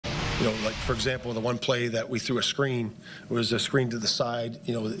like, for example, the one play that we threw a screen, was a screen to the side.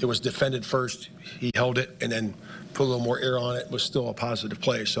 It was defended first. He held it and then put a little more air on it. Was still a positive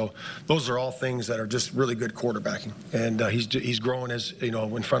play. So those are all things that are just really good quarterbacking. And he's growing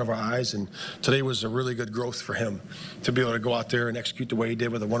in front of our eyes. And today was a really good growth for him to be able to go out there and execute the way he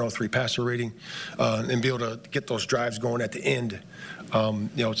did with a 103 passer rating and be able to get those drives going at the end,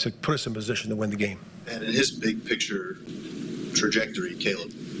 to put us in position to win the game. And in his big picture trajectory,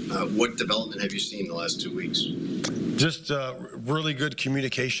 Caleb, what development have you seen in the last 2 weeks? Just really good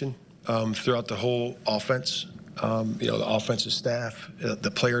communication throughout the whole offense. The offensive staff,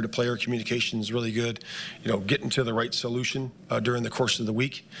 the player-to-player communication is really good. Getting to the right solution during the course of the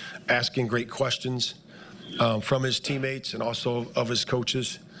week, asking great questions from his teammates and also of his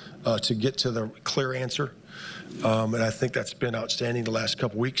coaches to get to the clear answer. And I think that's been outstanding the last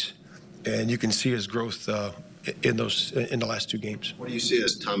couple weeks. And you can see his growth in the last 2 games. What do you see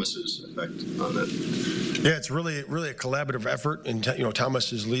as Thomas's effect on that? Yeah, it's really a collaborative effort, and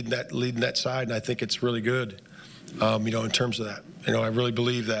Thomas is leading that side, and I think it's really good. In terms of that, I really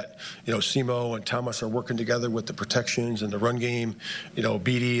believe that Simo and Thomas are working together with the protections and the run game.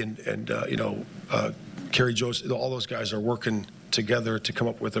 Beatty and Kerry Jones, all those guys are working together to come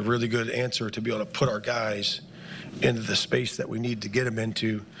up with a really good answer to be able to put our guys into the space that we need to get them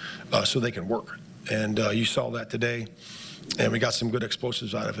into so they can work. And you saw that today, and we got some good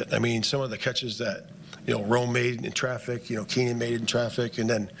explosives out of it. I mean, some of the catches that Rome made in traffic, Keenan made in traffic, and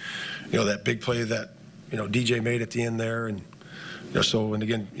then that big play that DJ made at the end there, and and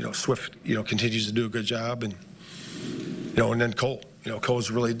again Swift continues to do a good job, and and then Cole. Cole's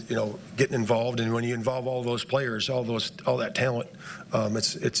really, getting involved, and when you involve all those players, all that talent,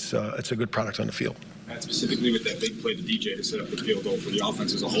 it's a good product on the field. And specifically with that big play to DJ to set up the field goal for the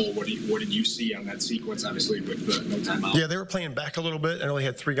offense as a whole, what did you see on that sequence? Obviously, with no timeout. Yeah, they were playing back a little bit. I only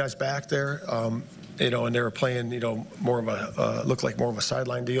had 3 guys back there, and they were playing, more of a looked like more of a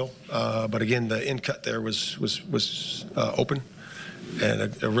sideline deal. But again, the in cut there was open,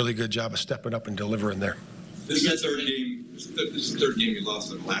 and a really good job of stepping up and delivering there. This is the third game. This is the third game you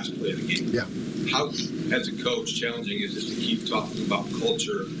lost in the last play of the game. Yeah. How, as a coach, challenging is it to keep talking about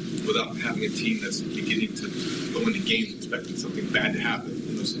culture without having a team that's beginning to go into games expecting something bad to happen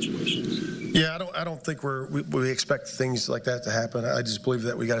in those situations? Yeah, I don't think we expect things like that to happen. I just believe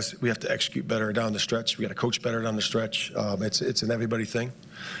that we have to execute better down the stretch. We got to coach better down the stretch. It's an everybody thing.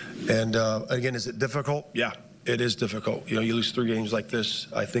 And again, is it difficult? Yeah. It is difficult. You lose 3 games like this.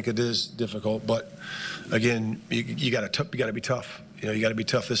 I think it is difficult. But again, you got to be tough. You got to be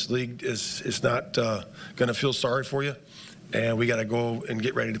tough. This league is not going to feel sorry for you, and we got to go and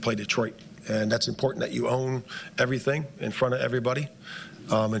get ready to play Detroit. And that's important that you own everything in front of everybody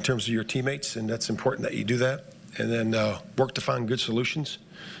in terms of your teammates, and that's important that you do that. And then work to find good solutions.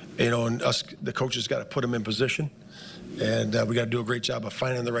 And us, the coaches, got to put them in position, and we got to do a great job of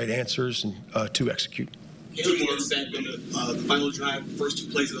finding the right answers and to execute. Caleb more said on the final drive, the first 2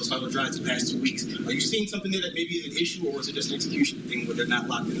 plays of those final drives the past 2 weeks. Are you seeing something there that maybe is an issue, or is it just an execution thing where they're not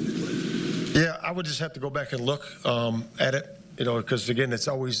locked into the play? Yeah, I would just have to go back and look at it, because again, it's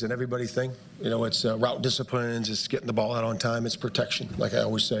always an everybody thing. It's route disciplines, it's getting the ball out on time, it's protection, like I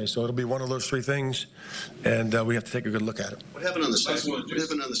always say. So it'll be one of those 3 things, and we have to take a good look at it. What happened on the sack? What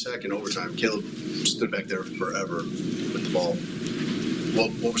happened on the sack in overtime? Caleb stood back there forever with the ball.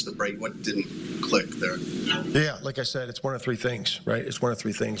 What was the break? What didn't click there? Yeah, like I said, it's one of 3 things, right? It's one of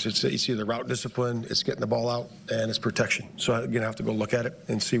 3 things. It's either route discipline, it's getting the ball out, and it's protection. So again, I have to go look at it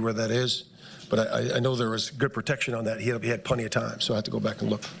and see where that is. But I know there was good protection on that. He had plenty of time, so I have to go back and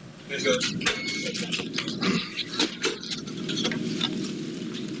look.